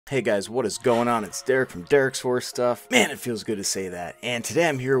Hey guys, what is going on? It's Derek from Derek's Horror Stuff. Man, it feels good to say that. And today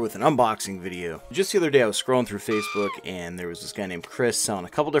I'm here with an unboxing video. Just the other day I was scrolling through Facebook and there was this guy named Chris selling a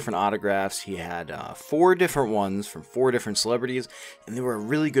couple different autographs. He had 4 different ones from 4 different celebrities and they were a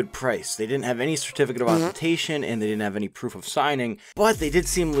really good price. They didn't have any certificate of authentication and they didn't have any proof of signing, but they did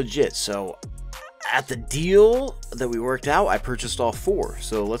seem legit. So at the deal that we worked out, I purchased all 4.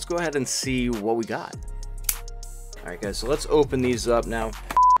 So let's go ahead and see what we got. Alright guys, so let's open these up now.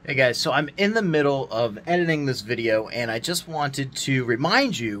 Hey guys, so I'm in the middle of editing this video and I just wanted to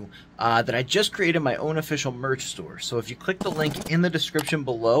remind you that I just created my own official merch store. So if you click the link in the description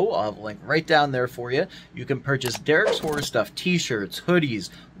below, I'll have a link right down there for you. You can purchase Derek's Horror Stuff t-shirts,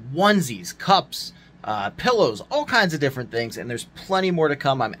 hoodies, onesies, cups, pillows, all kinds of different things, and there's plenty more to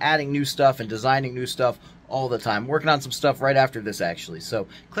come. I'm adding new stuff and designing new stuff all the time. Working on some stuff right after this, actually. So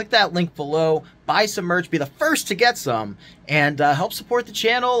click that link below, buy some merch, be the first to get some, and help support the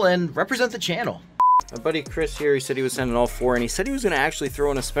channel and represent the channel. My buddy Chris here, he said he was sending all 4, and he said he was going to actually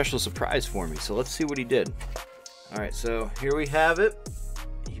throw in a special surprise for me. So let's see what he did. Alright, so here we have it.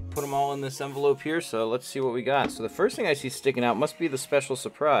 He put them all in this envelope here, so let's see what we got. So the first thing I see sticking out must be the special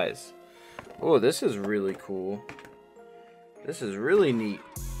surprise. Oh, this is really cool. This is really neat.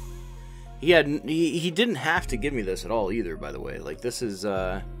 He didn't have to give me this at all either, by the way. Like, this is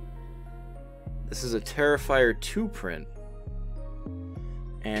a Terrifier 2 print.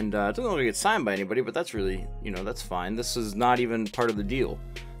 And it doesn't look like it's signed by anybody, but that's really, you know, that's fine. This is not even part of the deal.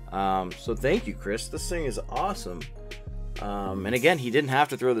 So thank you, Chris. This thing is awesome. And again, he didn't have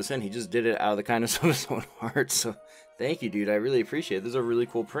to throw this in. He just did it out of the kindness of his own heart. So thank you, dude. I really appreciate it. This is a really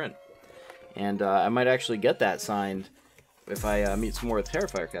cool print. And I might actually get that signed if I meet some more with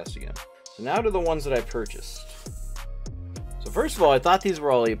Terrifier Cast again. So now to the ones that I purchased. So first of all, I thought these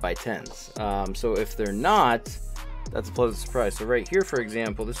were all 8x10s. So if they're not, that's a pleasant surprise. So right here, for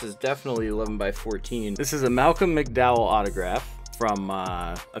example, this is definitely 11x14. This is a Malcolm McDowell autograph from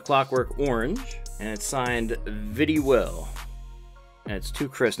A Clockwork Orange, and it's signed Viddy Will. And it's to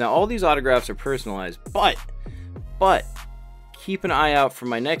Chris. Now all these autographs are personalized, but keep an eye out for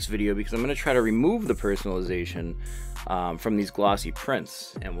my next video because I'm going to try to remove the personalization from these glossy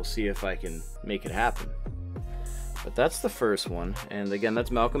prints, and we'll see if I can make it happen. But that's the first one, and again, that's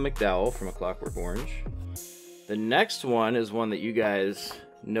Malcolm McDowell from A Clockwork Orange. The next one is one that you guys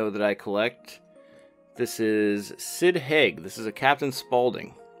know that I collect. This is Sid Haig. This is a Captain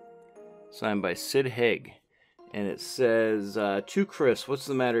Spaulding, signed by Sid Haig, and it says, to Chris, what's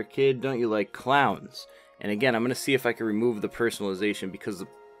the matter, kid? Don't you like clowns? And again, I'm going to see if I can remove the personalization because the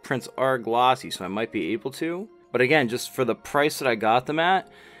prints are glossy, so I might be able to. But again, just for the price that I got them at,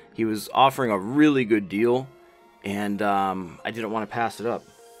 he was offering a really good deal, and I didn't want to pass it up.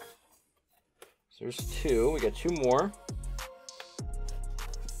 So there's 2. We got 2 more.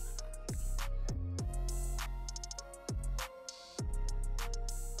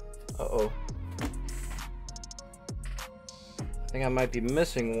 Uh-oh. I think I might be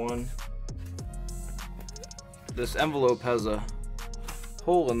missing one. This envelope has a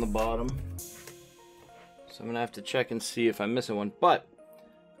hole in the bottom, so I'm gonna have to check and see if I'm missing one. But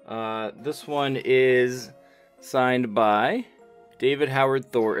this one is signed by David Howard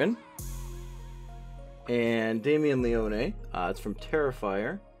Thornton and Damian Leone. It's from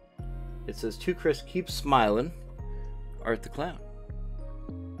Terrifier. It says, to Chris, keep smiling, Art the Clown.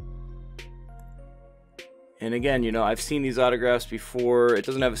 And again, you know, I've seen these autographs before. It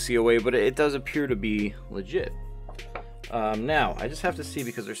doesn't have a COA, but it does appear to be legit. Now, I just have to see,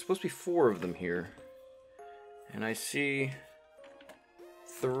 because there's supposed to be 4 of them here. And I see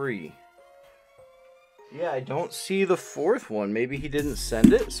 3. Yeah, I don't see the 4th one. Maybe he didn't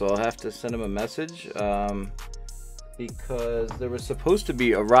send it, so I'll have to send him a message. Because there was supposed to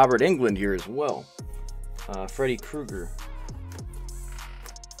be a Robert Englund here as well. Freddy Krueger.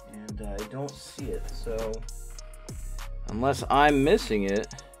 And I don't see it, so unless I'm missing it,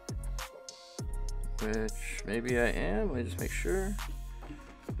 which maybe I am, let me just make sure.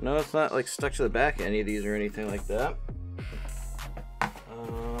 No, it's not like stuck to the back of any of these or anything like that.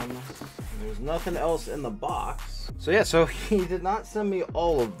 There's nothing else in the box. So yeah, so he did not send me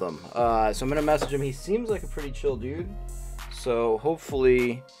all of them. So I'm gonna message him. He seems like a pretty chill dude. So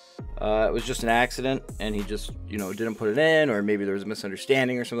hopefully it was just an accident and he just, you know, didn't put it in, or maybe there was a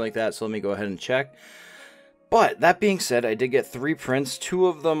misunderstanding or something like that. So let me go ahead and check. But that being said, I did get 3 prints. 2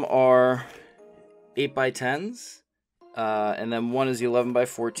 of them are 8x10s. And then one is the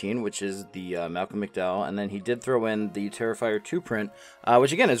 11x14, which is the Malcolm McDowell. And then he did throw in the Terrifier 2 print,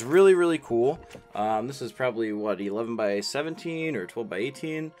 which again is really, really cool. This is probably, what, 11x17 or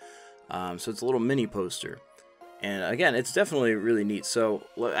 12x18. So it's a little mini poster. And again, it's definitely really neat. So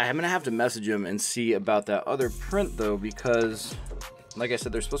I'm gonna have to message him and see about that other print though, because like I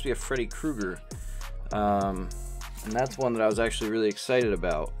said, there's supposed to be a Freddy Krueger, and that's one that I was actually really excited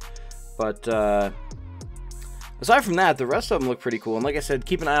about. But aside from that, the rest of them look pretty cool. And like I said,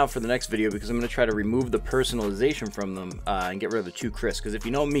 keep an eye out for the next video, because I'm going to try to remove the personalization from them and get rid of the to Chris. Because if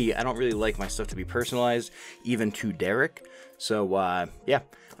you know me, I don't really like my stuff to be personalized, even to Derek. So yeah,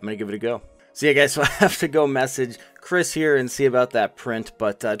 I'm going to give it a go. So yeah, guys, so I have to go message Chris here and see about that print.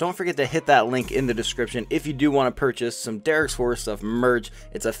 But don't forget to hit that link in the description if you do want to purchase some Derek's Horror Stuff merch.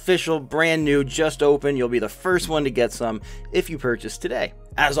 It's official, brand new, just open. You'll be the first one to get some if you purchase today.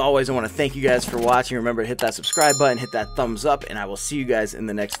 As always, I want to thank you guys for watching. Remember to hit that subscribe button, hit that thumbs up, and I will see you guys in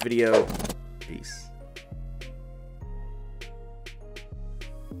the next video. Peace.